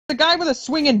the guy with a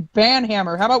swinging van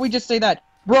hammer. How about we just say that?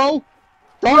 Bro,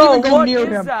 don't Bro, even go near what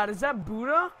him. is that? Is that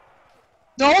Buddha?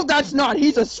 No, that's not.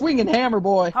 He's a swinging hammer,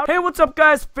 boy. Hey, what's up,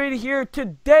 guys? Fade here.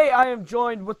 Today, I am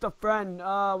joined with a friend.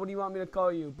 What do you want me to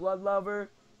call you? Blood lover?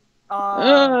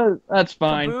 That's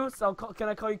fine. Caboose? Can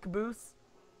I call you Caboose?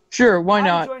 Sure, why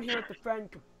not? I'm joined here with the friend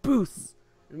Caboose,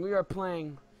 and we are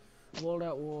playing World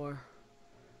at War.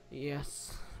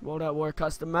 Yes, World at War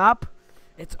custom map.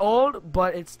 It's old,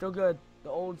 but it's still good. The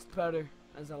old's better,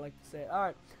 as I like to say.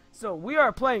 Alright, so we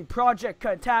are playing Project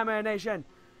Contamination.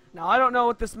 Now, I don't know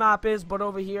what this map is, but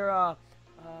over here,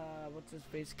 what's his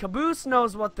face? Caboose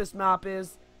knows what this map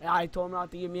is. I told him not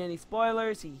to give me any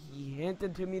spoilers. He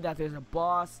hinted to me that there's a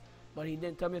boss, but he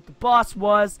didn't tell me what the boss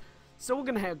was. So we're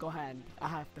gonna go ahead. I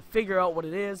have to figure out what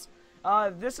it is.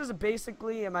 This is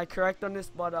basically, am I correct on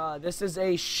this? But this is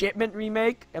a shipment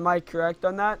remake. Am I correct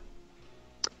on that?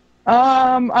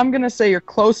 I'm gonna say you're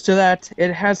close to that.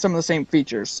 It has some of the same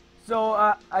features. So,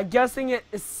 I'm guessing it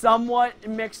is somewhat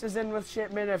mixes in with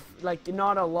shipment, if, like,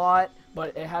 not a lot,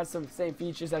 but it has some same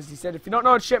features, as you said. If you don't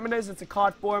know what shipment is, it's a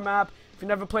COD 4 map. If you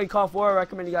never played COD 4, I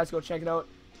recommend you guys go check it out.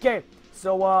 Okay,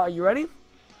 so, are you ready?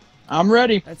 I'm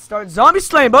ready. Let's start zombie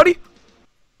slaying, buddy!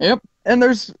 Yep, and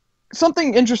there's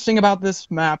something interesting about this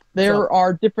map. There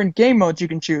are different game modes you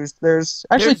can choose. There's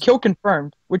actually kill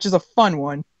confirmed, which is a fun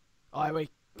one. Alright,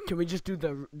 wait, can we just do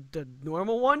the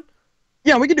normal one?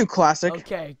 Yeah, we can do classic.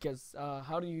 Okay, because,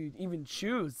 how do you even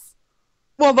choose?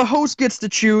 Well, the host gets to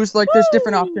choose, like, there's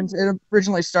different options. It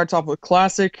originally starts off with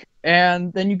classic,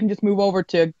 and then you can just move over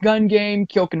to gun game,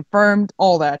 kill confirmed,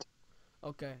 all that.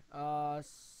 Okay,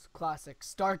 classic,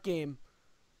 start game.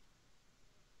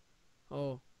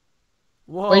 Oh.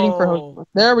 Whoa. Waiting for host.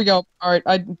 There we go. Alright,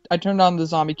 I turned on the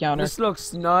zombie counter. This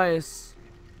looks nice.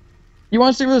 You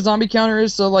want to see where the zombie counter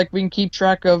is, so, like, we can keep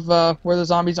track of, where the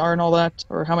zombies are and all that,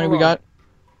 or how many we got?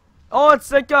 Oh,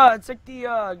 it's like the,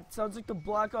 it sounds like the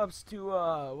Black Ops 2,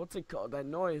 what's it called, that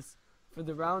noise, for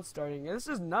the round starting. And this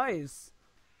is nice.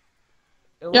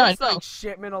 It looks like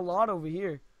shipment a lot over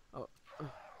here. Oh,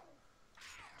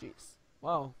 jeez.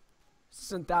 Wow. This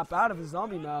isn't that bad of a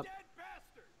zombie map.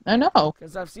 I know.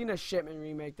 Because I've seen a shipment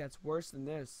remake that's worse than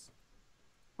this.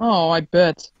 Oh, I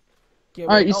bet.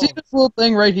 Alright, you see this little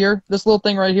thing right here? This little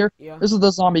thing right here? Yeah. This is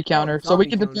the zombie counter, so we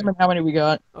can determine how many we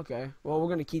got. Okay, well, we're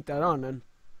gonna keep that on then.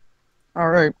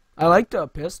 Alright. I like the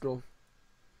pistol.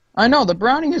 I know, the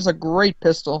Browning is a great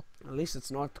pistol. At least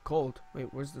it's not cold. Wait,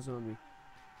 where's the zombie?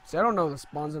 See, I don't know the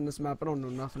spawns on this map. I don't know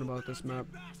nothing about this map.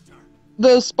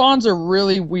 The spawns are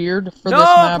really weird for this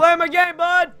map. No, play my game,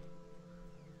 bud!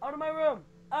 Out of my room!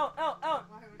 Out! Get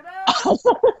out!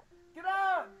 Get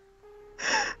out!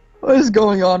 What is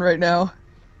going on right now?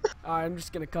 Alright, I'm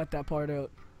just gonna cut that part out.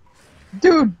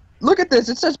 Dude, look at this.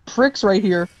 It says pricks right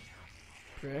here.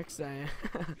 Pricks,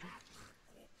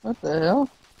 What the hell?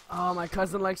 Oh, my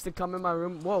cousin likes to come in my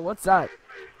room. Whoa, what's that?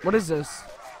 What is this?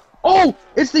 Oh!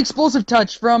 It's the explosive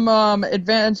touch from,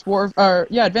 Advanced Warfare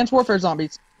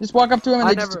Zombies. Just walk up to him and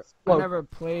they just explode. I never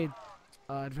played,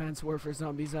 Advanced Warfare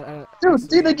Zombies.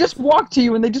 Dude, see, they just walk to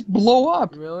you and they just blow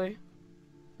up. Really?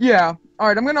 Yeah.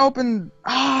 Alright, I'm gonna open...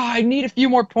 I need a few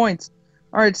more points.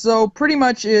 Alright, so pretty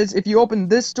much is, if you open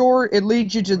this door, it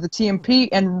leads you to the TMP,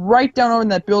 and right down over in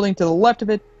that building to the left of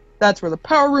it, that's where the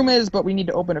power room is, but we need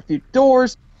to open a few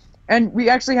doors. And we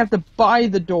actually have to buy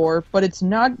the door, but it's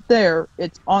not there,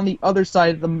 it's on the other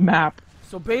side of the map.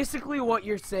 So basically what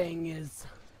you're saying is...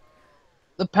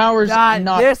 The power's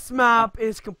not... this map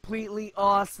is completely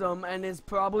awesome, and is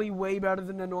probably way better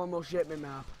than the normal shipment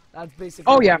map. That's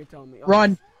basically what you're telling me. Oh.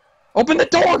 Run! Open the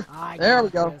door! There we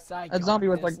go. That zombie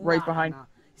was like right behind.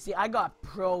 See, I got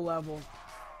pro level.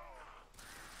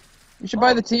 You should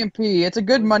buy the TMP. It's a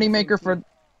good moneymaker for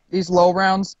these low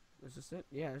rounds. Is this it?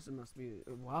 Yeah, this must be.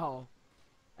 Wow.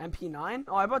 MP9?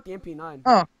 Oh, I bought the MP9.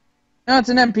 Oh. No, it's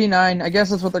an MP9. I guess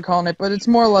that's what they're calling it, but it's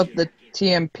more like the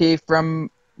TMP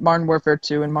from Modern Warfare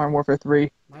 2 and Modern Warfare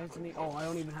 3. Why isn't he? Oh, I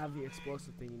don't even have the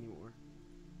explosive thing anymore.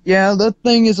 Yeah, that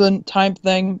thing is a time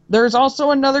thing. There's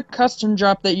also another custom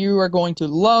drop that you are going to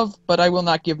love, but I will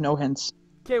not give no hints.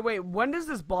 Okay, wait, when does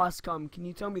this boss come? Can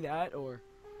you tell me that, or?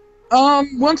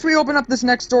 Once we open up this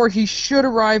next door, he should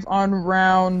arrive on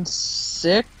round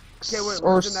 6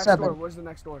 or 7. Where's the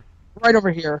next door? Right over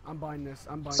here. I'm buying this.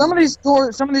 Some of these,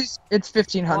 it's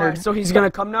 1500. Right, so he's gonna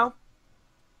come now?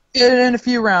 In a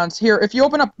few rounds. Here, if you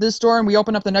open up this door and we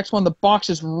open up the next one, the box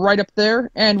is right up there,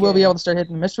 and we'll be able to start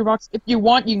hitting the mystery box. If you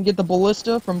want, you can get the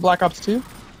ballista from Black Ops 2.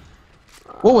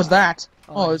 What was that?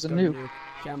 Oh, it was a nuke.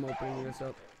 Okay, I'm opening this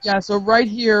up. Yeah, so right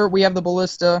here, we have the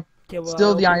ballista. Okay, well,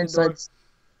 still the iron sights.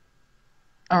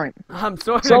 Alright. I'm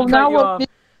sorry so to now cut you off.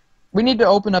 We need to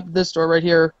open up this door right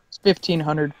here. It's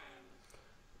 1500.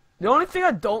 The only thing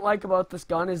I don't like about this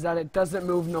gun is that it doesn't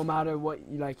move no matter what,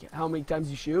 like how many times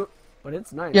you shoot. But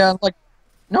it's nice. Yeah, like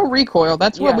no recoil.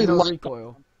 That's what we no like.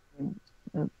 recoil.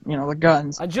 You know, the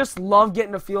guns. I just love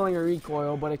getting a feeling of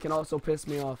recoil, but it can also piss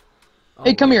me off. Oh,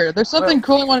 Hey, come here. There's something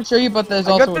cool I want to show you, but there's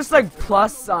I also got this like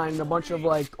plus sign, and a bunch of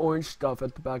like orange stuff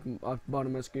at the bottom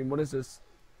of my screen. What is this?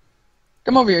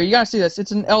 Come over here. You gotta see this.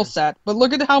 It's an LSAT, but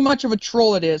look at how much of a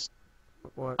troll it is.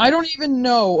 What? I don't even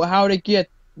know how to get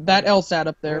that LSAT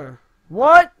up there. Where?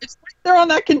 What? It's right there on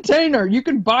that container. You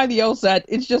can buy the LSAT.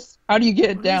 It's just how do you get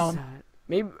it What down? is that?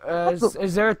 Maybe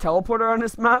is there a teleporter on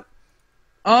this map?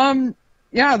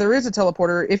 Yeah, there is a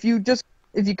teleporter. If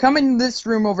you come in this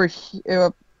room over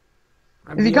here,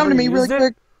 if you come to me really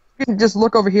quick, you can just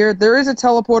look over here. There is a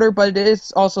teleporter, but it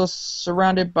is also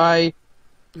surrounded by.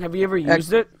 Have you ever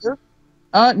used it?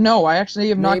 No, I actually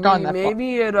have not gone that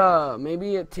far.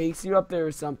 Maybe it takes you up there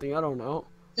or something. I don't know.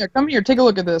 Yeah, come here. Take a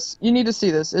look at this. You need to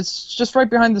see this. It's just right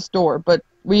behind this door, but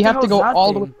we have to go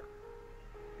all the way.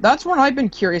 That's what I've been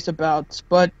curious about,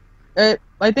 but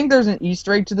I think there's an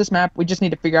Easter egg to this map. We just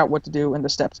need to figure out what to do in the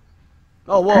steps.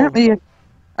 Oh, whoa. Apparently,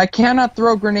 I cannot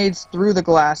throw grenades through the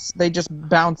glass. They just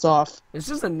bounce off. This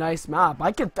is a nice map.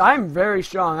 I'm very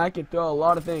strong. I can throw a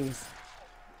lot of things.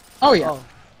 Oh, yeah. Oh.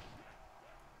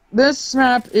 This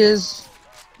map is...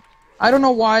 I don't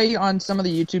know why on some of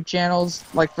the YouTube channels,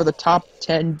 like for the top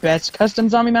 10 best custom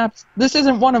zombie maps, this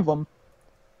isn't one of them.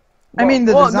 Well, I mean,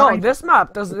 the design... no,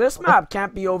 this map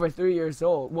can't be over 3 years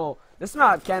old. Well, this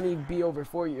map can't even be over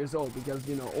 4 years old because,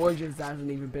 you know, Origins hasn't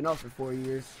even been up for 4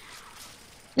 years.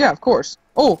 Yeah, of course.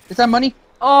 Oh, is that money?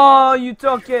 Oh, you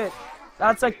took it.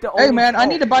 That's like the only... Hey, man, I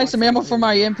need to buy some ammo for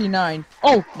my MP9.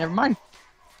 Oh, never mind.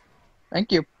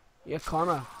 Thank you. Yeah,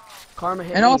 karma. Karma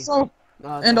hit and me. Also,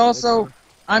 and also,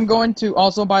 I'm going to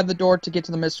also buy the door to get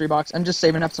to the mystery box. I'm just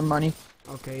saving up some money.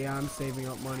 Okay, yeah, I'm saving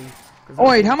up money. Oh,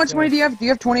 wait, how much money do you have? Do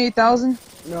you have 28,000?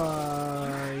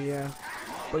 Yeah.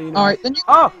 What do you know? Alright, then you...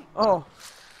 Oh!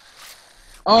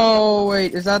 Oh,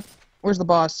 wait, is that... Where's the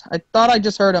boss? I thought I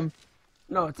just heard him.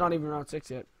 No, it's not even round 6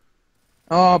 yet.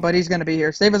 Oh, but he's gonna be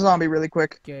here. Save a zombie really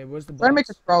quick. Okay, where's the boss? Try to make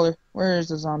a crawler. Where is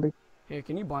the zombie? Here,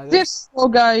 can you buy this? This slow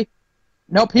guy...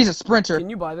 Nope, he's a sprinter. Can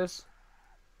you buy this?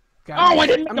 Okay, oh, I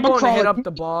didn't make I'm going to hit up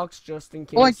the box just in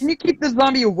case. Hold on, can you keep this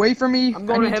zombie away from me? I'm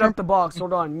going to hit up the box.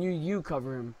 Hold on, you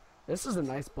cover him. This is a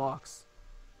nice box.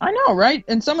 I know, right?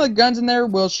 And some of the guns in there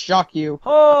will shock you.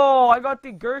 Oh, I got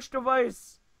the Gersh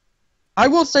device. I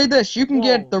will say this: you can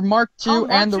get the Mark II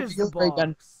and the real ray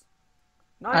gun.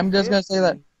 I'm just gonna say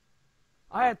that.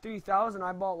 I had 3,000.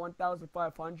 I bought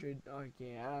 1,500.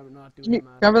 Okay, I'm not doing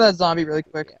that. Cover that zombie really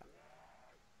quick. Yeah.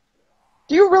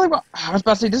 Do you really want... I was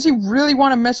about to say, does he really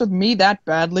want to mess with me that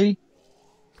badly?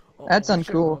 That's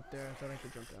uncool. Up there. I thought I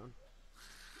could jump down.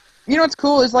 You know what's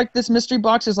cool is like this mystery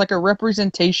box is like a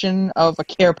representation of a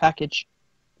care package.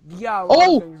 Yeah.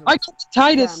 Oh, I got the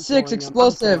Titus 6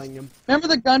 explosive. Remember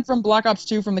the gun from Black Ops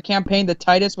 2 from the campaign, the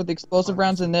Titus with the explosive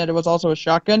rounds, and then it was also a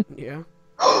shotgun? Yeah.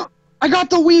 I got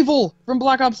the Weevil from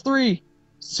Black Ops 3.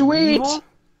 Sweet. Weevil?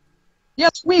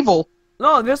 Yes, Weevil.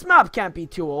 No, this map can't be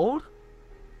too old.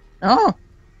 Oh.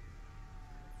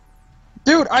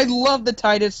 Dude, I love the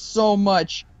Titus so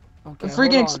much. Okay, the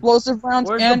freaking explosive rounds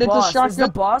and it's a shotgun. Is the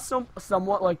boss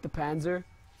somewhat like the Panzer?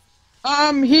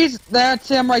 That's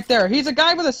him right there. He's a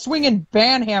guy with a swinging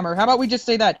ban hammer. How about we just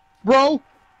say that? Bro,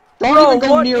 don't even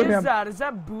go near him. What is that? Is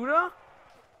that Buddha?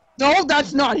 No,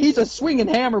 that's not. He's a swinging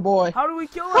hammer, boy. How do we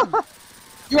kill him?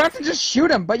 You have to just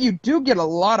shoot him, but you do get a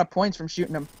lot of points from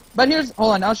shooting him. But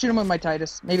hold on, I'll shoot him with my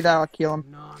Titus. Maybe that'll kill him.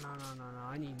 No,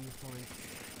 I need these points.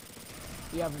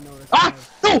 You haven't noticed. Ah!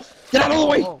 No! Get out of the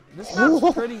way! Oh, this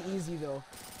map's pretty easy, though,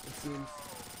 it seems.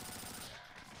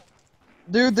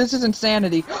 Dude, this is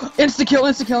insanity. Insta-kill,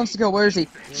 insta-kill, insta-kill. Where is he?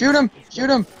 Shoot him! Shoot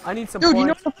him! I need some Dude,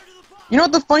 points. You know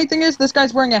what the funny thing is? This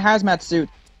guy's wearing a hazmat suit.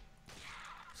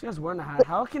 This guy's wearing a hat.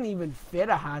 How can he even fit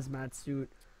a hazmat suit?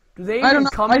 Do they even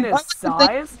come in his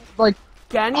size? Like,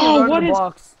 can you run the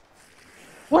box?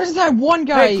 What is that one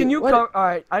guy? Hey, can you come?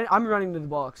 Alright, I'm running to the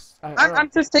box. I'm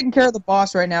just taking care of the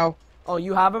boss right now. Oh,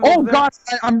 you have him? Oh gosh,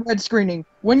 I'm red screening.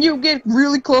 When you get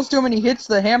really close to him and he hits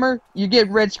the hammer, you get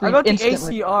red screen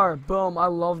instantly. I got the ACR. Boom, I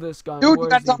love this gun. Dude, you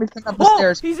got something coming up the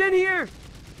stairs. He's in here!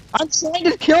 I'm trying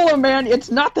to kill him, man.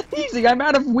 It's not that easy. I'm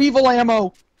out of Weevil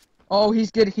ammo. Oh, he's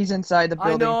good. He's inside the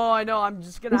building. I know. I'm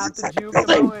just gonna have to juke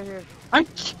him over here.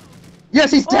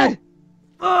 Yes, he's dead.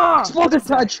 Explosive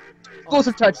touch.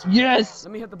 Explosive touch. Yes.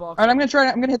 Let me hit the box. Alright, I'm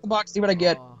gonna hit the box, see what I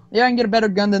get. Yeah, I can get a better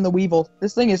gun than the Weevil.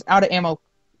 This thing is out of ammo.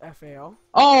 FAL.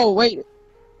 Oh, wait.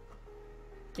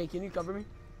 Okay, can you cover me?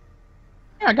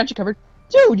 Yeah, I got you covered.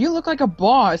 Dude, you look like a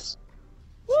boss.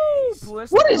 Woo! Jeez.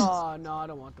 Ballistic. What is? Oh, no, I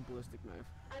don't want the ballistic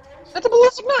knife. That's a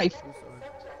ballistic knife. I'm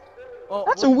sorry. Oh,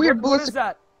 That's a weird What ballistic. is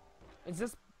that? Is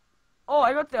this? Oh,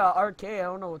 I got the RK. I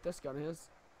don't know what this gun is.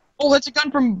 Oh, that's a gun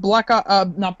from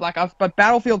not Black Ops, but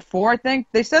Battlefield 4, I think.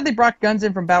 They said they brought guns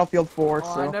in from Battlefield 4,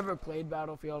 Oh, so. I never played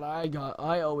Battlefield.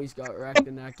 I always got wrecked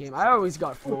in that game. I always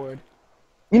got floored.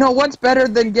 You know what's better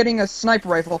than getting a sniper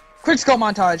rifle? Quick scope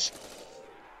montage.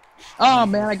 Oh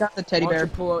man, I got the teddy Why don't bear.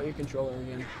 you pull out your controller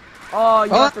again? Oh, you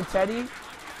got the teddy?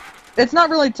 It's not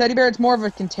really a teddy bear, it's more of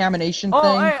a contamination Oh,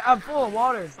 thing. hey, I'm full of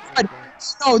water.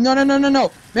 Oh,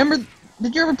 no. Remember,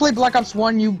 did you ever play Black Ops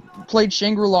 1? You played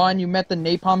Shangri-La and you met the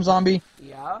napalm zombie?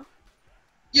 Yeah?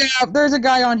 Yeah, there's a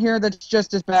guy on here that's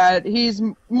just as bad. He's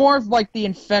more of like the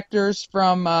infectors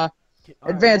from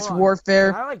Advanced hold on.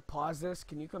 Warfare. Can I, like, pause this?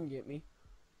 Can you come get me?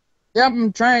 Yep,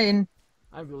 I'm trying.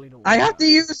 I really don't I want have to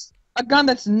use a gun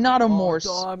that's not a Oh, Morse.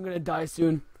 duh, I'm gonna die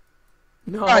soon.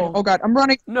 No. Oh god, I'm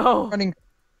running. No. Running.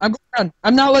 I'm going.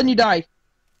 I'm not letting you die. I see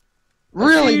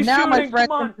Really, you now my shooting, friend.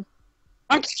 come on.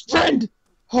 I'm friend.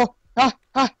 Oh, come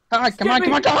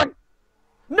on.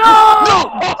 No!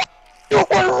 No! You were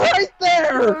right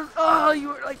there. Oh, you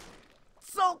were like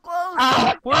so close.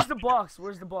 Ah. Where's the box?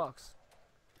 Where's the box?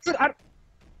 Dude,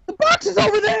 the box is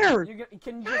over there.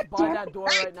 Can you just buy that door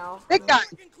right now? Big guy.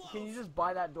 Can you just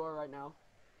buy that door right now?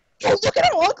 Oh, look at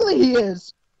how ugly he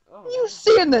is. Oh, Are you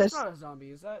seeing this? That's not a zombie,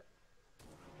 is that?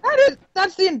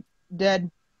 That's the dead.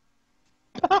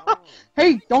 Oh.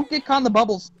 Hey, don't get caught in the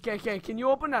bubbles. Okay, can you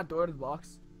open that door to the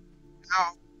box?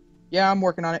 Yeah, I'm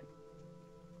working on it.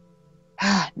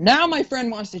 Now my friend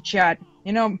wants to chat.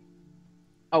 You know.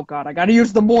 Oh god, I gotta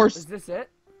use the Morse. Is this it?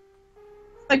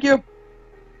 Thank you.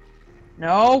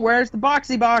 No, where's the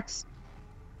boxy box?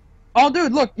 Oh,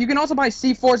 dude, look, you can also buy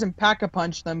C4s and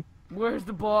pack-a-punch them. Where's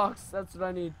the box? That's what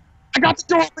I need. I got the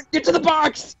door open. Get to the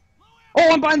box.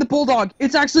 Oh, I'm buying the Bulldog.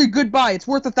 It's actually a good buy. It's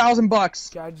worth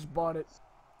 $1,000. Okay, I just bought it.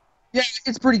 Yeah,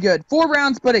 it's pretty good. 4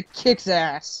 rounds, but it kicks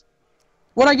ass.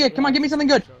 What'd I get? Come on, give me something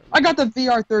good. I got the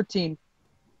VR13.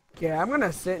 Okay, I'm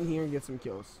gonna sit in here and get some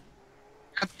kills.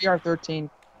 I got the VR13.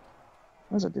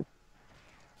 What does it do?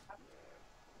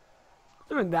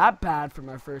 Doing that bad for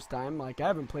my first time. Like, I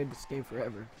haven't played this game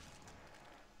forever.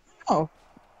 Oh.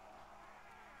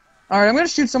 Alright, I'm gonna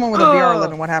shoot someone with a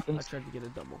VR11. What I happens? tried to get a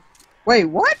double. Wait,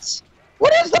 what?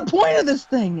 What is the point of this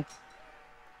thing?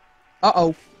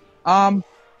 Uh-oh. Run.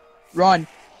 Oh,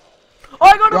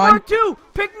 I got a Run. Mark II!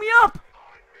 Pick me up!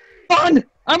 Run!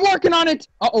 I'm working on it!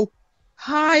 Uh-oh.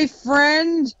 Hi,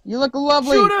 friend. You look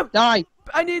lovely. Shoot him! Die.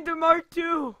 I need the Mark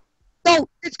II! No,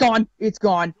 it's gone. It's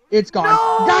gone. It's gone.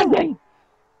 No! God dang.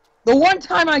 The one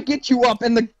time I get you up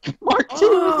and the Mark II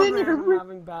is in man, your I'm room.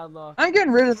 having bad luck. I'm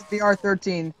getting rid of the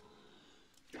VR13.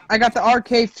 I got the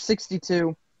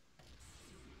RK62.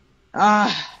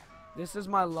 Ah. This is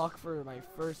my luck for my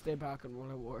first day back in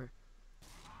World at War.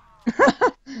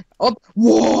 Oh,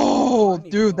 whoa, I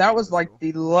need dude, that help, was like bro.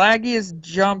 the laggiest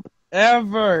jump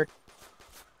ever.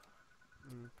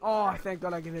 Oh, thank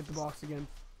God I can hit the box again.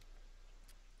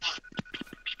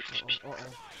 Uh-oh.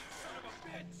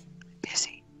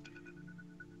 Busy.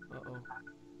 Uh-oh.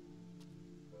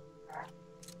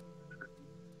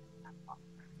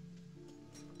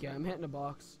 Okay, I'm hitting the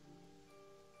box.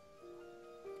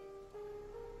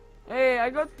 Hey, I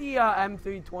got the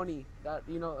M320. That,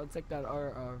 you know, it's like that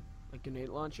like grenade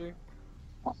launcher.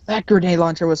 That grenade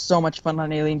launcher was so much fun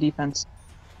on Alien Defense.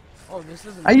 Oh, this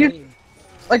is I used- insane.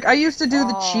 Like, I used to do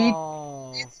the cheat,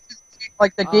 Oh.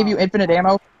 like, that gave you infinite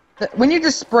ammo. When you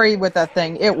just spray with that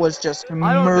thing, it was just I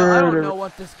murder. don't know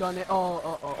what this gun is.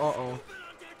 Oh.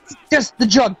 Just the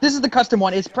Jug. This is the custom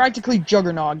one. It's practically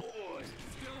Juggernog.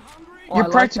 Oh, You're I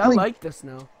practically- like this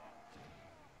now.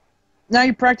 Now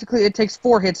you practically, it takes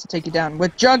 4 hits to take you down.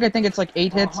 With Jug, I think it's like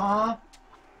 8 hits. Uh-huh.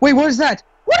 Wait, what is that?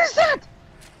 What is that?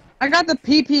 I got the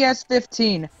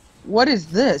PPS-15. What is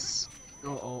this?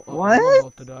 What? What? I'm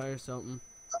about to die or something.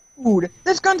 Dude,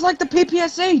 this gun's like the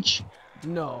PPSH.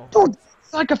 No. Dude,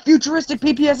 it's like a futuristic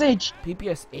PPSH.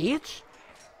 PPSH?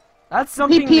 That's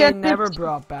something they PPS-15. never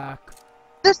brought back.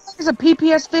 This thing is a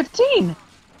PPS-15.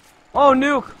 Oh,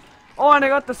 nuke! Oh, and I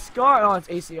got the scar. Oh, it's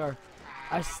ACR.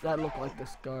 That looked like the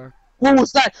scar. What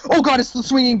was that? Oh god, it's the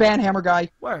swinging bandhammer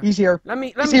guy. Where? He's here. Let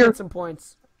me here. get some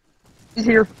points. He's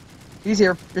here. He's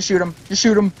here. Just shoot him. Just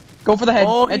shoot him. Go for the head.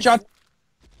 Oh, Headshot.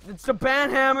 It's the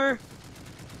banhammer.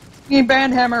 Swinging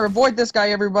bandhammer. Avoid this guy,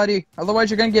 everybody.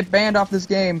 Otherwise, you're gonna get banned off this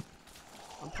game.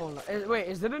 I'm pulling up. Wait,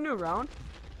 is it a new round?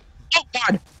 Oh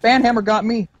god, bandhammer got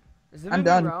me. Is it I'm a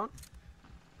done. new round?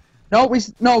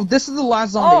 No, this is the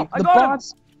last zombie. Oh, I the got him.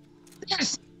 bots.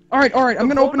 Yes. All right. I'm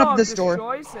gonna open up this door.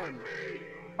 Destroys him.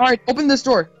 Alright, open this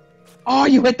door. Oh,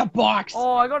 you hit the box!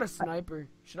 Oh, I got a sniper.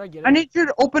 Should I get it? I need you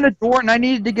to open a door, and I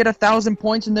needed to get 1,000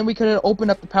 points, and then we could have opened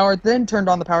up the power, then turned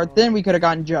on the power, then we could have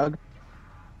gotten Jug.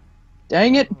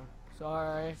 Dang it. Oh,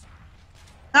 sorry.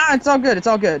 Ah, it's all good, it's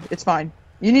all good. It's fine.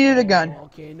 You needed a gun.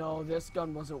 Okay, no, this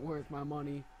gun wasn't worth my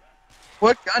money.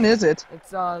 What gun is it?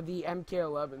 It's the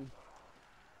MK11.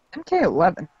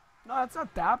 MK11. No, it's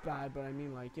not that bad, but I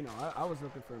mean, like, you know, I was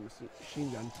looking for a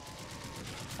machine gun.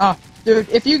 Ah, dude,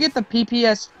 if you get the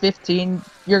PPS 15,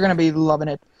 you're gonna be loving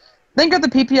it. Think of the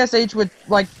PPSH with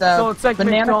like the So it's like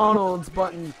banana. McDonald's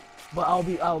button, but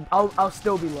I'll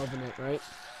still be loving it, right?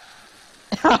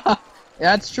 Yeah,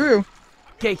 that's true.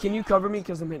 Okay, can you cover me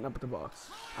because I'm hitting up at the box?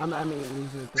 I mean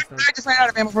losing it this time. I just ran out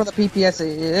of ammo for the PPS.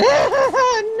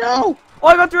 No! Oh,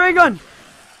 I got the ray gun.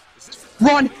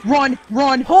 Run! Oh,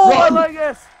 run! I like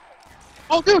this.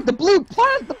 Oh, dude, the blue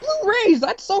rays.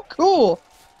 That's so cool.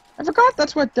 I forgot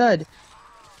that's what did.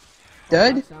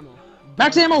 Dud? Max ammo.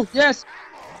 Max ammo. Yes.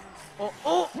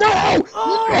 Oh! No!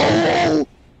 Oh!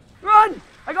 No! Run!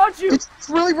 I got you. It's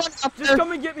really running up Just there.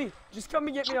 come and get me. Just come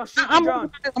and get me. I'll shoot the I'm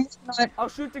ground. working on it. I'll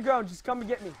shoot the ground. Just come and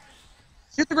get me.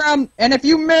 Shoot the ground, and if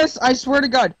you miss, I swear to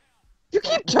God, you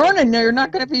keep turning there, you're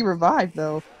not gonna be revived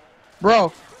though,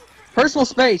 bro. Personal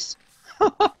space.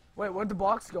 Wait, where'd the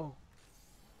box go?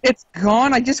 It's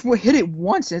gone. I just hit it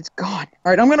once, and it's gone.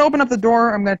 All right, I'm gonna open up the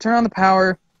door. I'm gonna turn on the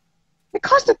power. It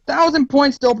costs 1,000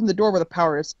 points to open the door where the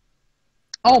power is.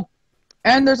 Oh,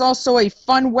 and there's also a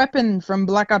fun weapon from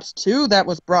Black Ops 2 that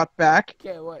was brought back.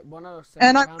 Okay, wait. One of those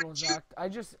And panels. I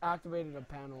just activated a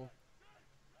panel.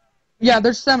 Yeah,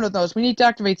 there's 7 of those. We need to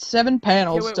activate 7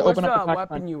 panels Okay, wait, to what's open up the the pack.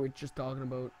 weapon you were just talking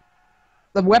about?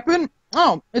 The weapon?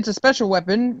 Oh, it's a special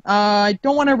weapon. I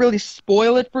don't want to really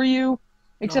spoil it for you,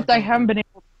 except I haven't been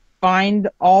able to find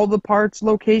all the parts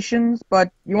locations,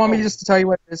 but you want me just to tell you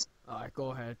what it is? Alright,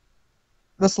 go ahead.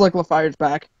 The Slicklifier's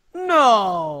back.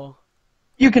 No!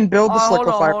 You can build the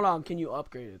Slicklifier. Hold on. Can you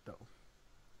upgrade it, though?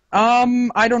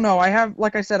 I don't know.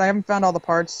 Like I said, I haven't found all the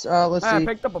parts. Let's see. I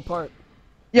picked up a part.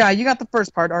 Yeah, you got the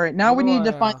first part. Alright, now we need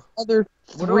to find other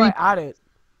 3. Where do I add it?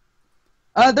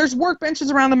 There's workbenches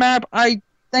around the map. I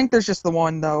think there's just the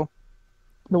one, though.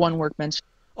 The one workbench.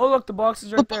 Oh, look, the box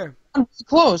is right there. It's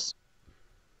close.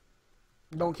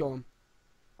 Don't kill him.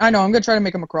 I know, I'm gonna try to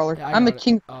make him a crawler. Yeah, I'm the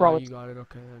king of Oh, crawlers. you got it.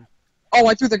 Okay, then. Oh,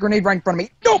 I threw the grenade right in front of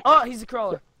me. Nope! Oh, he's a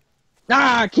crawler.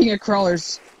 Ah, king of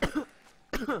crawlers. We're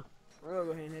gonna go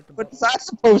ahead and hit the What's button. that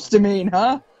supposed to mean,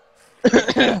 huh?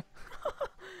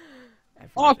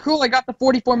 Oh, cool, I got the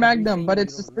 44 Magnum, but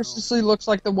it suspiciously looks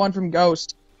like the one from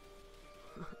Ghost.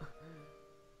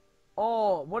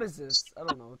 Oh, what is this? I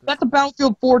don't know what this That's a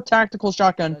Battlefield 4 tactical is.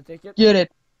 shotgun. Should I take it? Get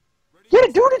it. Get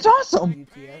it, dude, it's awesome!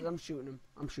 UTS. I'm shooting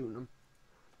him.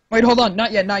 Wait, hold on,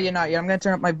 not yet. I'm gonna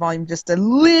turn up my volume just a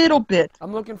little bit.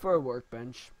 I'm looking for a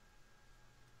workbench.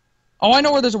 Oh, I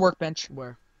know where there's a workbench.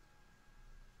 Where?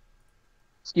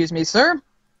 Excuse me, sir.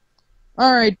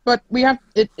 Alright, but we have...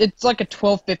 It's like a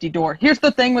 1250 door. Here's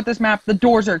the thing with this map. The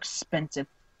doors are expensive.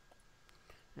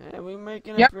 Yeah, we're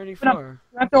making it pretty far.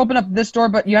 You have to open up this door,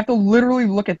 but you have to literally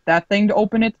look at that thing to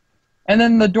open it. And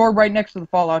then the door right next to the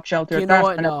Fallout shelter. You know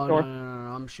what? No,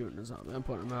 I'm shooting this up. I'm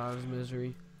putting him out of his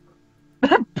misery.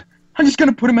 I'm just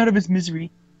gonna put him out of his misery.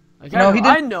 Like, No,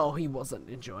 I know he wasn't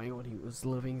enjoying what he was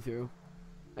living through.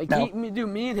 Like, No.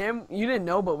 me and him, you didn't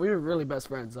know, but we were really best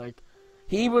friends. Like,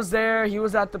 he was there, he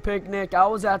was at the picnic, I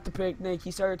was at the picnic,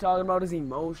 he started talking about his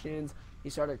emotions, he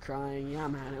started crying. Yeah,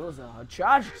 man, it was a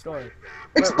tragic story.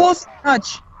 Explosive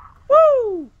touch.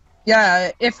 Woo!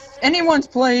 Yeah, if anyone's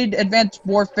played Advanced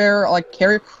Warfare, like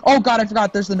Carrier... Oh god, I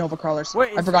forgot, there's the Nova Crawlers.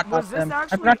 Wait, I forgot was about this them. I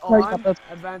actually forgot to tell you on about those.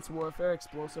 Advanced Warfare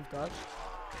Explosive Touch?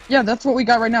 Yeah, that's what we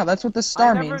got right now. That's what the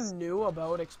star I never means. knew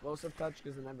about Explosive Touch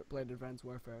because I never played Advanced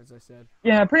Warfare, as I said.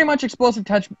 Yeah, pretty much Explosive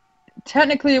Touch.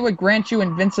 Technically, it would grant you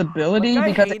invincibility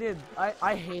Like, because...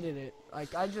 I hated it.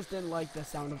 Like, I just didn't like the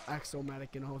sound of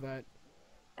Exomatic and all that.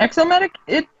 Exomatic?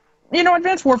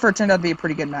 Advanced Warfare turned out to be a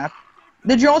pretty good map.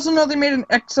 Did you also know they made an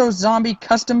Exo Zombie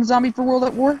custom zombie for World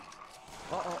at War?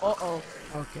 Uh-oh.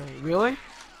 Okay, really?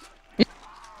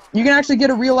 You can actually get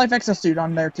a real-life exosuit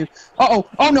on there, too. Uh-oh.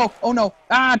 Oh, no.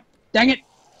 Ah, dang it.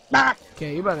 Ah,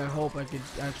 Okay, you better hope I could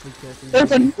actually kill some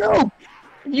there's a zombies. nuke!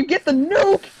 If you get the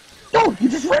nuke... No, you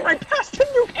just ran right past the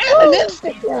nuke and an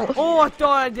insta-kill! Oh, I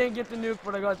thought I didn't get the nuke,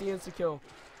 but I got the insta-kill.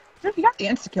 If you got the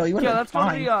insta-kill, you would Yeah, have let's been go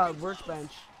to fine. the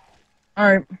workbench.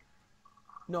 Alright.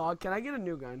 No, can I get a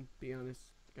new gun? Be honest.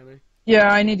 Can I?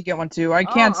 Yeah, I need to get one, too. I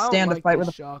can't stand to to fight with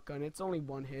a... shotgun. It's only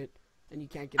one hit, and you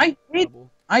can't get I double.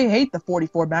 hate the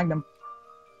 44 Magnum.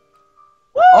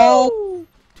 Woo! Oh,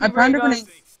 I Two found ray a grenade.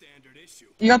 guns.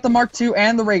 You got the Mark II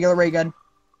and the regular ray gun.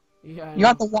 Yeah, I You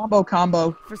got know. the wombo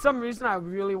combo. For some reason, I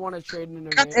really want to trade in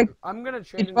Got the I'm gonna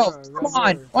trade in a 12. red Come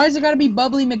on. rare. Why is it gotta be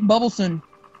Bubbly McBubbleson?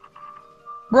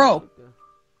 Bro,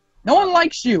 no one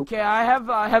likes you. Okay, I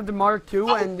have the Mark II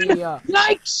and No the one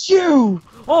likes you.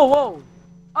 Oh whoa!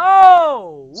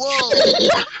 Oh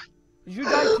whoa! Did you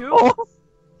die too?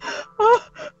 Oh,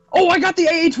 oh, I got the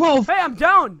AA-12. Hey, I'm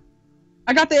down.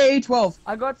 I got the AA-12.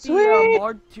 I got the Sweet.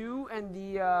 Mark II and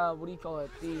the what do you call it?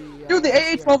 The Dude, the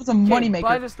AA-12 is a moneymaker.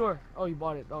 Buy the store. Oh, you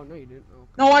bought it. Oh no, you didn't. Oh,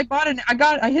 okay. No, I bought it.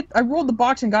 I rolled the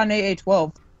box and got an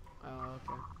AA-12. Oh,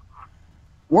 okay.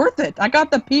 Worth it. I got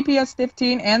the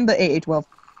PPS-15 and the AA-12.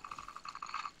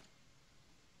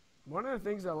 One of the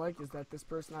things I like is that this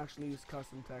person actually used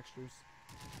custom textures.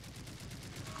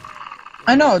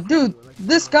 I know, dude.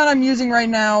 This gun I'm using right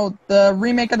now, the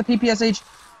remake of the PPSH,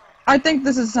 I think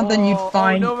this is something you'd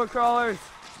find. Oh, Nova crawlers.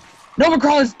 Nova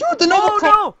crawlers, dude. The Nova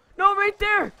crawlers. No, right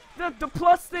there. The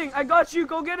plus thing. I got you.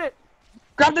 Go get it.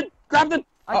 Grab the.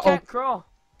 I can't crawl.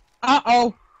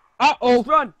 Uh-oh. Just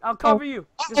run. I'll cover you.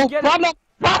 Just get it.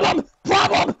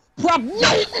 Problem.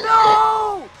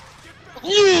 No!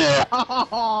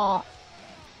 Yeah!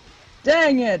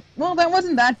 Dang it. Well, that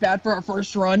wasn't that bad for our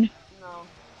first run. No.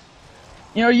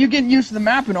 You know, you get used to the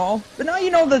map and all, but now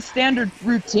you know the standard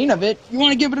routine of it. You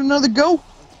want to give it another go?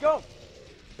 Let's go.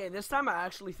 Okay, this time I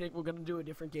actually think we're gonna do a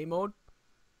different game mode.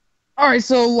 Alright,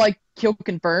 so, like, kill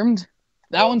confirmed.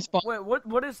 That one's fun. Wait,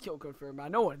 what is kill confirm? I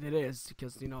know what it is,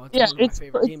 because, you know, it's Yeah, one of my it's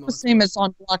favorite game the modes. same as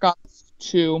on Black Ops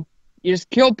 2. You just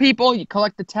kill people, you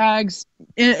collect the tags,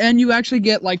 and you actually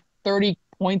get, like, 30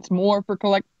 points more for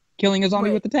killing a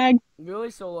zombie with the tag.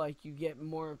 Really? So, like, you get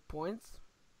more points?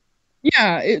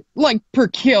 Yeah, like, per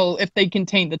kill if they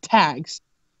contain the tags.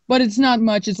 But it's not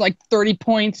much, it's like 30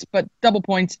 points, but double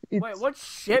points. Wait, what's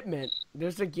shipment?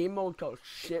 There's a game mode called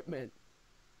shipment.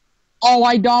 Oh,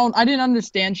 I didn't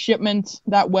understand shipment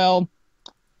that well.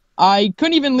 I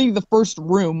couldn't even leave the first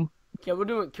room. Okay, we're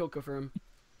doing kill confirm.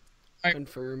 Right.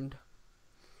 Confirmed.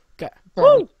 Okay.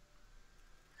 Woo!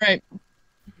 Right.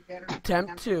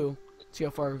 Attempt 2. See how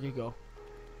far we can go.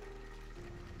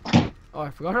 Oh, I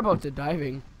forgot about the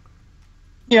diving.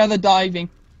 Yeah, the diving.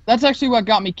 That's actually what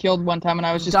got me killed one time when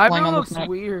I was just playing on looks this map.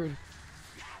 weird.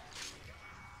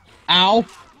 Ow.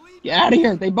 Get out of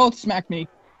here. They both smacked me.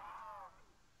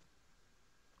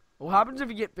 What happens if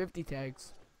you get 50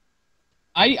 tags?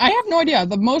 I have no idea.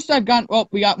 The most I've gotten... Well,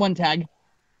 we got one tag.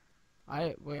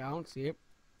 Wait, I don't see it.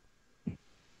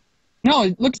 No,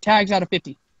 it looks tags out of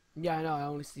 50. Yeah, I know. I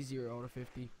only see 0 out of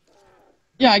 50.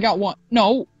 Yeah, I got one.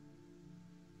 No.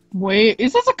 Wait,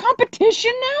 is this a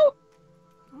competition now?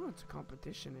 Oh, it's a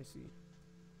competition, I see.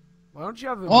 Why don't you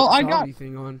have the zombie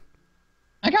thing on?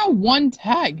 I got one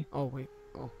tag. Oh, wait.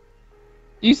 Oh.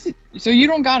 You see, so you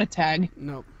don't got a tag?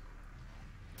 Nope.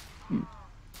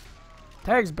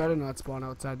 Tags better not spawn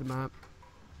outside the map.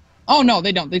 Oh, no,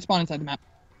 they don't. They spawn inside the map.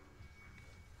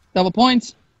 Double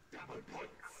points.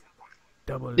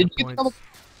 Double Did you points.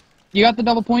 You got the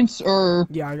double points, or...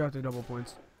 Yeah, I got the double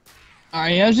points.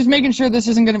 Alright, I was just making sure this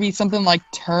isn't going to be something like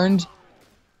turned,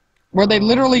 where they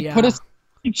literally put us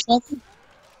each other.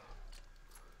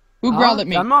 Who growled at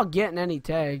me? I'm not getting any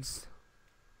tags.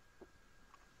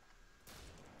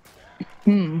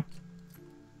 I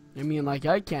mean, like,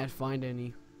 I can't find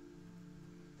any.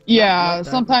 Yeah,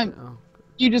 sometimes oh.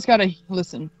 you just gotta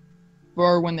listen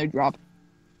for when they drop.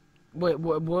 Wait,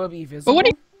 will it be visible? But what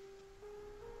do you...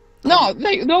 No,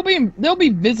 they'll be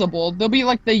visible. They'll be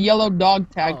like the yellow dog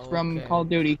tags from Call of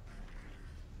Duty.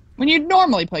 When you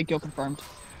normally play Kill Confirmed.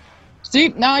 See,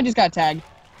 now I just got tagged.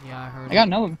 Yeah, I heard. I got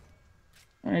another one.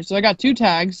 Alright, so I got 2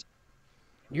 tags.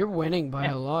 You're winning by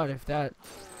a lot if that...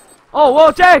 Oh,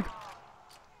 whoa, tag!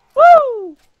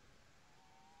 Woo!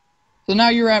 So now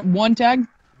you're at 1 tag?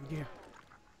 Yeah.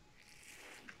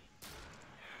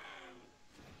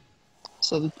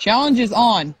 So the challenge is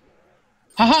on.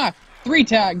 Haha! 3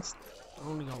 tags. I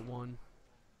only got 1.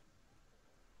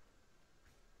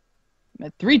 I'm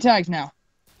at 3 tags now.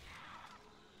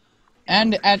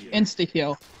 And at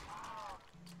insta-kill.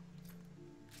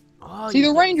 Oh, see,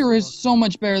 the Ranger is so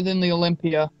much better than the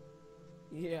Olympia.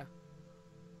 Yeah.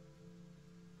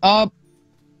 Okay,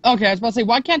 I was about to say,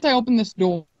 why can't I open this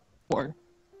door?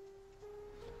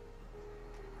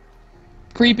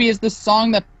 Creepy is this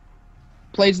song that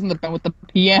plays in the with the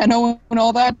piano and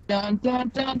all that. Dun, dun,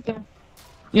 dun, dun.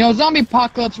 You know, zombie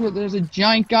apocalypse where there's a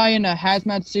giant guy in a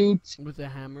hazmat suit with a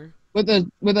hammer, with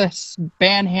a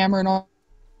band hammer and all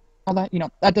that. You know,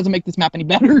 that doesn't make this map any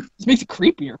better. This makes it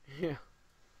creepier. Yeah.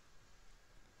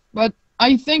 But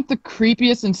I think the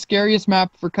creepiest and scariest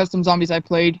map for custom zombies I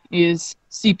played is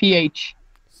CPH.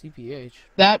 CPH.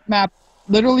 That map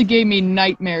literally gave me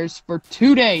nightmares for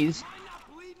 2 days.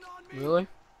 Really?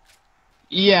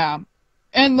 Yeah.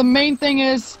 And the main thing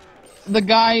is,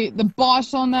 the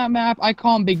boss on that map, I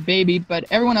call him Big Baby, but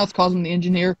everyone else calls him the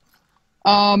engineer.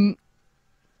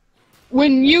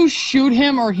 When you shoot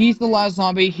him or he's the last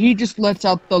zombie, he just lets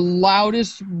out the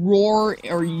loudest roar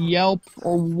or yelp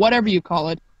or whatever you call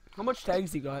it. How much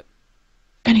tags you got?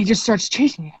 And he just starts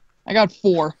chasing you. I got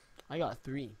 4. I got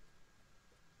 3.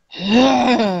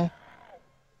 Yeah,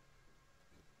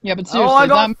 but seriously, Oh, I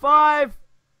got 5!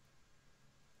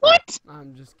 What?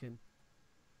 I'm just kidding.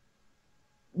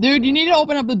 Dude, you need to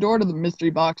open up the door to the mystery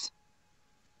box.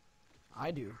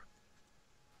 I do.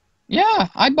 Yeah,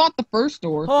 I bought the first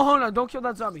door. Oh, hold on, don't kill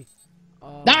that zombie.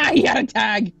 He got a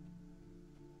tag!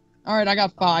 Alright, I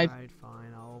got 5. Alright,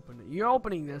 fine, I'll open it. You're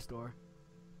opening this door.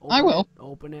 Open I will.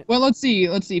 Open it. Well, let's see,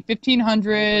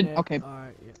 1500, okay.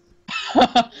 Alright, yeah.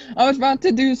 I was about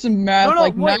to do some math, No,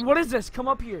 like wait, what is this? Come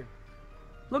up here.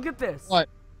 Look at this. What?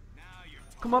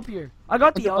 Come up here. I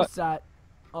got the What's LSAT.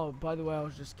 Oh, by the way, I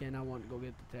was just kidding. I want to go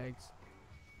get the tags.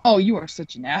 Oh, you are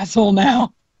such an asshole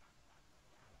now.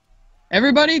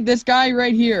 Everybody, this guy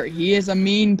right here, he is a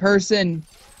mean person.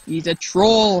 He's a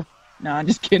troll. No, I'm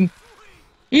just kidding.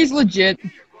 He's legit.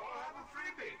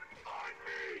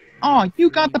 Oh, you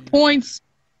got the points.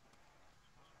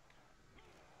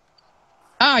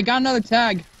 Ah, I got another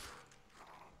tag.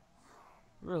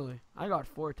 Really? I got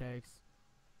 4 tags.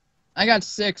 I got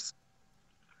 6.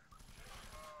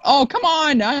 Oh, come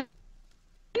on. I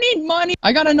need money.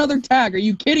 I got another tag. Are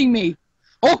you kidding me?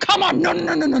 Oh, come on. No, no,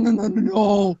 no, no, no, no, no,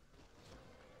 no.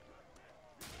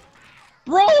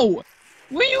 Bro,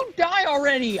 will you die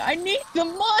already? I need the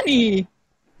money.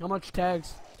 How much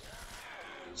tags?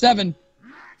 7.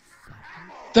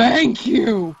 Thank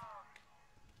you.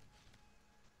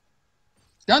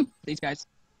 Done. These guys.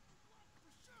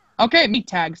 Okay, meat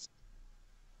tags.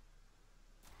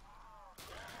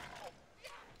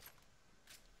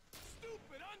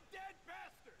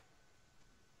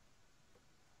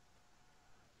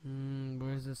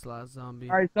 Where's this last zombie?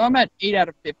 Alright, so I'm at 8 out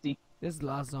of 50. This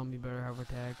last zombie better have a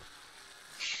tag.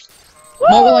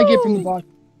 What will I get from the boss?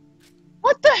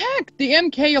 What the heck? The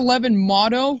MK11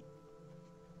 motto?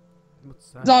 What's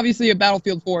It's that? obviously a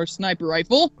Battlefield 4 sniper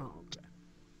rifle. Oh,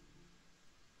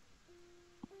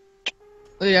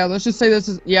 okay. Yeah, let's just say this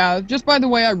is... Yeah, just by the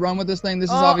way I run with this thing, this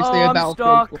is obviously a I'm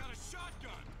Battlefield 4. stuck.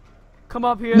 Come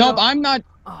up here. Nope, though. I'm not...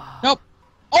 Nope.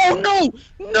 Oh, no!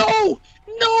 No!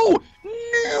 No!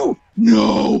 No!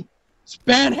 No!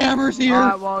 Spanhammer's here!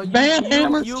 Well,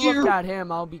 Spanhammer's you here! look at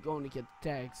him, I'll be going to get the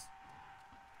tags.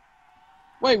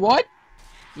 Wait, what?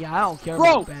 Yeah, I don't care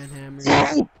Bro! about Banhammer.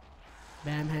 Bro!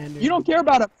 Bamhander. You don't care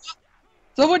about him.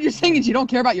 So what you're saying is you don't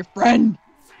care about your friend.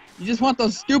 You just want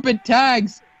those stupid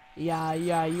tags. Yeah,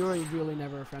 you were really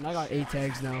never a friend. I got 8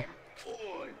 tags now.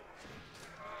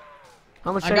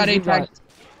 How much I tags got you 8 tags.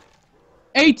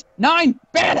 8, 9,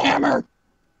 Banhammer!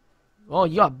 Oh,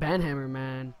 you got Banhammer,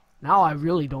 man. Now I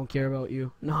really don't care about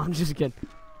you. No, I'm just kidding.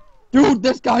 Dude,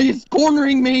 this guy is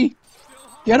cornering me.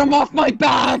 Get him off my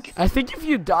back. I think if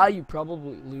you die, you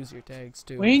probably lose your tags,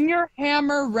 too. Swing your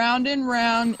hammer round and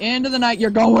round into the night. You're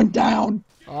going down.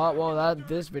 Oh, well,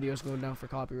 this video's going down for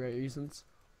copyright reasons.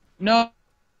 No.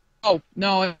 Oh,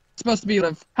 no. It's supposed to be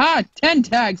live. Ha! 10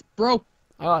 tags, bro.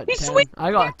 I got He's 10. sweet.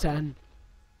 I got 10.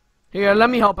 Here, let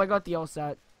me help. I got the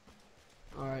LSAT.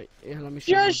 Alright, yeah, let me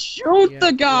show Just shoot Yeah,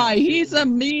 the guy. yeah, shoot He's him. a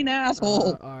mean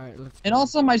asshole. Alright, let's And go.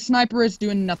 also, my sniper is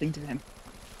doing nothing to him.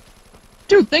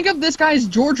 Dude, think of this guy as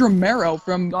George Romero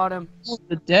from Got him.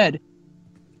 the Dead.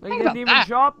 He Think didn't about even that.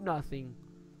 drop nothing.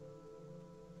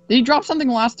 Did he drop something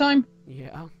last time?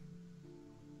 Yeah.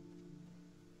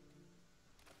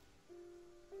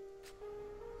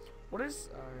 What is...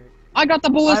 Alright. I got the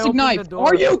ballistic opened knife. the door.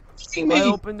 Are you kidding me? I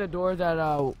opened the door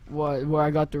that, where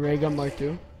I got the ray gun Mark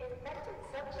II.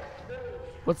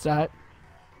 What's that?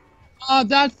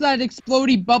 That's that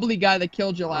explodey bubbly guy that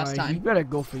killed you last Alright, you time. better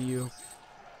go for you.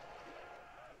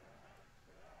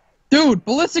 Dude,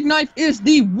 ballistic knife is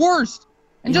the worst.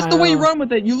 And Yeah, just the I way you know. run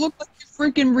with it, you look like you're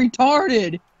freaking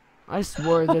retarded. I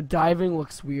swear, the diving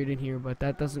looks weird in here, but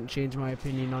that doesn't change my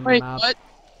opinion on Wait, the map. what?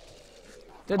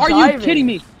 The Are diving. you kidding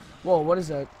me? Whoa, what is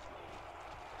that?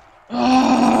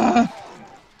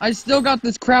 I still got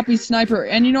this crappy sniper,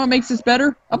 and you know what makes this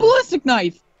better? A ballistic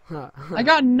knife. I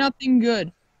got nothing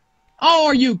good. Oh,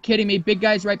 are you kidding me? Big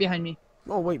guy's right behind me.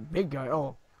 Oh, wait, big guy.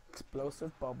 Oh,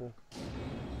 explosive bubble.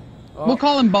 Oh, We'll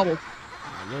call him Bubble.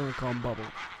 we're gonna call him Bubble.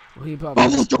 Well, he probably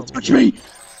Bubbles, don't touch me!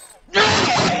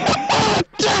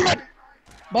 Damn it!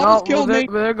 Bubbles killed me.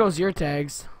 There goes your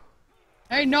tags.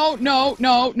 Hey, no.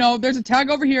 There's a tag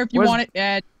over here if you Where's- want it.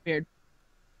 It's weird.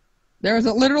 There was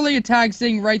literally a tag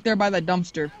sitting right there by that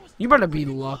dumpster. You better be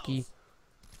lucky.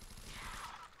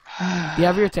 Do you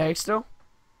have your tag still?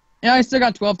 Yeah, I still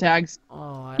got 12 tags.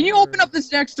 Oh, Can you open up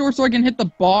this next door so I can hit the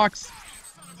box?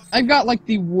 I've got like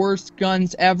the worst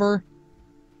guns ever.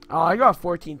 Oh, I got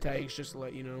 14 tags, just to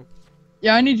let you know.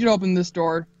 Yeah, I need you to open this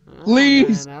door.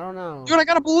 Please. Man, I don't know. Dude, I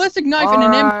got a ballistic knife and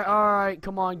an M. Alright,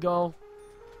 come on, go.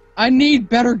 I need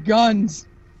better guns.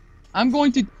 I'm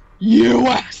going to... You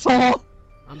asshole!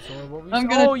 I'm sorry, what was I'm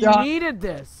gonna Oh, die. you needed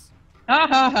this. Ha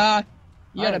ha ha.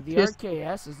 You gotta The piss.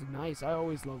 RKS is nice. I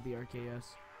always love the RKS.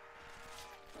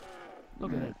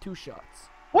 Look at it, 2 shots.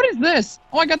 What is this?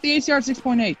 Oh, I got the ACR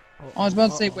 6.8. Oh, I was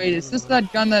about to say, wait, is this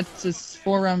that gun that's just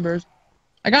 4 round burst?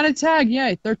 I got a tag,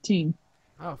 yay, 13.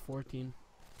 Oh, 14.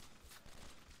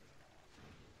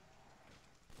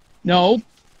 No.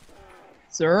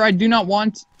 Sir, I do not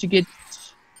want to get...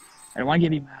 I don't want to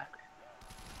give you mad.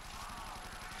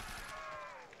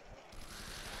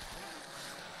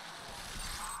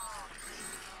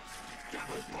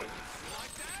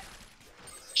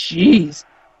 Jeez.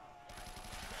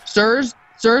 Sirs,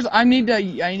 I need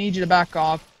you to back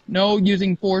off. No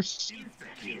using force.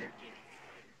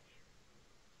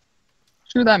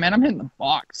 Screw that, man. I'm hitting the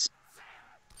box.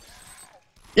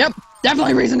 Yep,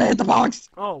 definitely reason to hit the box.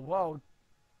 Oh, wow.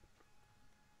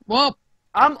 Well,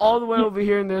 I'm all the way over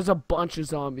here and there's a bunch of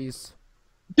zombies.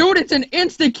 dude, it's an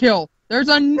instant kill. There's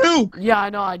a nuke. Yeah, I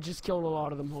know. I just killed a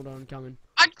lot of them. Hold on, I'm coming.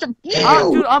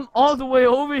 Dude, I'm all the way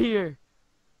over here.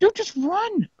 Dude, just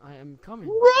run. I am coming.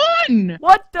 Run.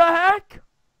 What the heck?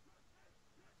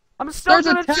 I'm stuck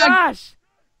in the trash.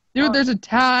 Dude, there's a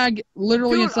tag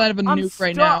literally inside of a nuke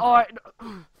right now. Alright,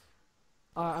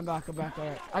 I'm back,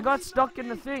 alright. I got stuck in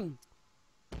the thing.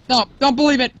 No, don't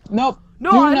believe it. Nope.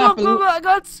 No, look, I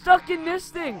got stuck in this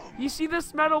thing. You see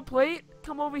this metal plate?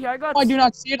 Come over here. I do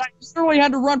not see it. I literally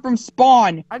had to run from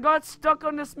spawn. I got stuck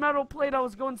on this metal plate. I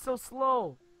was going so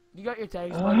slow. You got your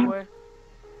tags, by the way?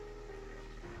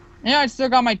 Yeah, I still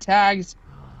got my tags.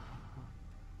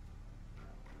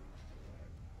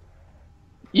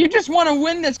 You just want to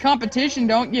win this competition,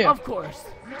 don't you? Of course.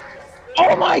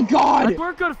 Oh my god! Like,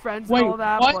 we're good friends and all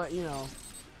that, but, you know.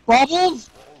 Bubbles?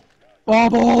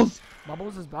 Bubbles!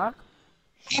 Bubbles is back?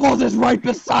 Bubbles is right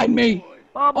beside me!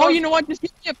 Bubbles. Oh, you know what? Just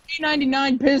give me a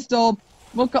P99 pistol.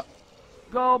 We'll go...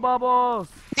 Go, Bubbles!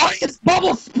 Why is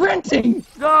Bubbles sprinting?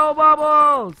 Go,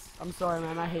 Bubbles! I'm sorry,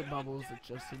 man. I hate Bubbles. It's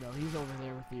just, you know, he's over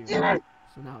there with you.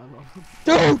 So now I love him.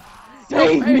 Dude!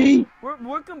 Save me!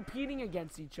 We're competing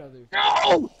against each other.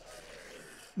 No!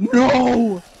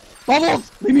 No!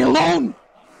 Bubbles! Leave me alone!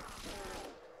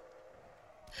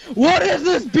 What is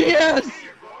this BS?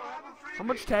 How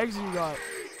much tags do you got?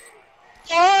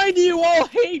 Why do you all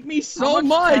hate me so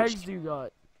much? How much tags do you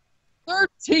got?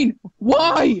 13!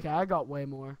 Why? Okay, I got way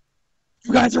more.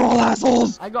 You guys are all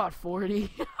assholes! I got 40.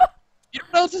 You know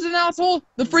what else is an asshole?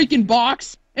 The freaking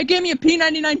box! It gave me a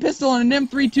P99 pistol and an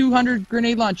M3 200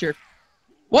 grenade launcher.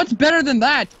 What's better than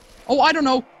that? Oh, I don't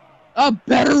know. A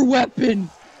better weapon!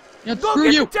 Yeah, screw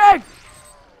you! The tag!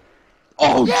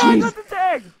 Oh, yeah, jeez! I got the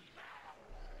tag!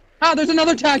 Ah, there's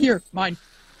another tag here! Mine.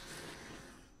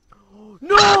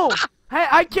 No! Hey,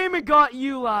 I came and got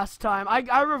you last time.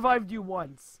 I revived you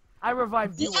once. I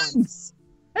revived you once.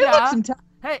 Hey, Yeah. look, some tag.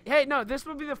 Hey, no, this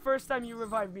will be the first time you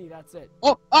revive me. That's it.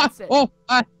 Oh, That's it.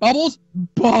 Bubbles?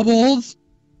 Bubbles?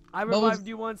 I revived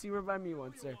you once, you revived me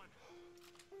once, sir.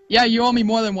 Yeah, you owe me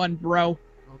more than one, bro.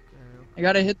 Okay. I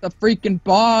gotta hit the freaking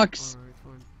box. Alright,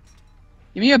 fine.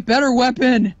 Give me a better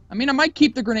weapon. I mean, I might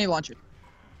keep the grenade launcher.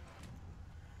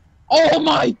 Oh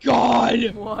my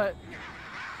god! What?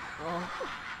 Oh.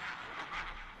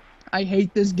 I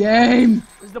hate this game.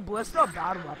 Is the ballista a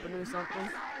bad weapon or something?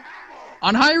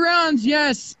 On high rounds,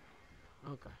 yes.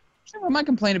 Okay. What am I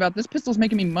complaining about? This pistol's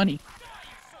making me money.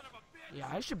 Yeah,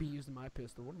 I should be using my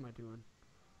pistol. What am I doing?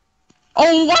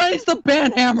 Oh, why is the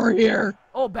banhammer here?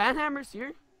 Oh, Banhammer's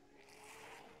here?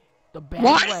 The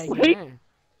Why? bandwagon. Wait. eh?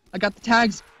 I got the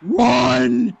tags.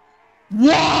 Run!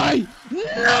 Why?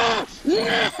 No!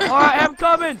 Alright, I'm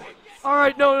coming!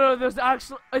 Alright, no, there's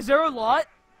actually... Is there a lot?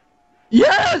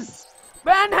 Yes!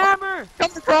 Banhammer!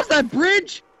 Come across that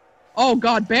bridge? Oh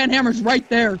god, banhammer's right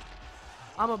there.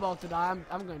 I'm about to die.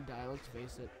 I'm gonna die, let's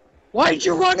face it. Why'd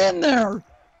you run in there?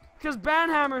 Because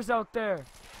Banhammer's out there.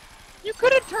 You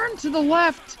could have turned to the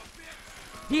left.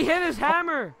 He hit his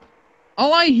hammer.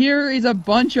 All I hear is a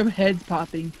bunch of heads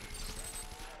popping.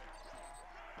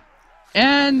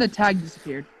 And the tag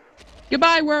disappeared.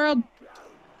 Goodbye, world.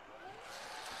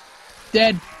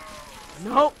 Dead.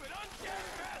 Nope.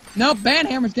 Nope,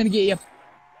 banhammer's gonna get you.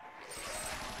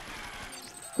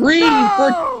 Greed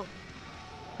No!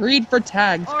 for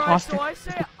tags. Alright, Cost so I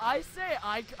say I say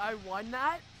I won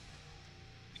that.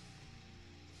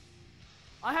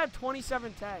 I had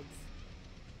 27 tags.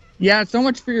 Yeah, so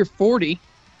much for your 40.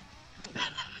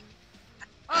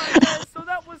 Alright guys, so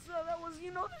that was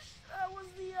you know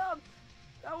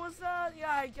yeah,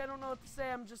 I don't know what to say.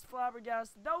 I'm just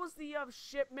flabbergasted. That was the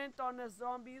shipment on the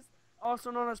zombies,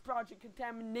 also known as Project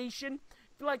Contamination.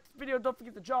 If you liked this video, don't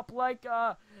forget to drop a like.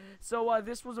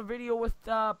 This was a video with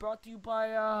brought to you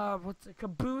by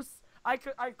Caboose. I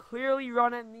clearly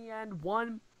run it in the end,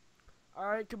 won. All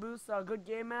right, Caboose, good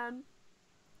game, man.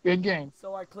 Good game.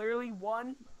 So I clearly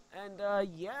won, and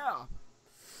yeah.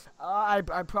 I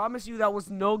promise you that was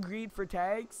no greed for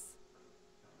tags.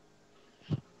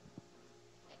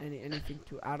 Anything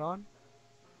to add on?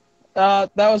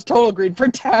 That was total greed for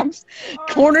tags. Right,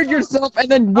 Cornered yourself and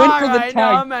then went for the tag.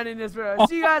 Now I'm ending this video.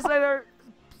 See you guys later.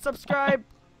 Subscribe,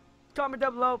 comment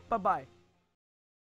down below. Bye bye.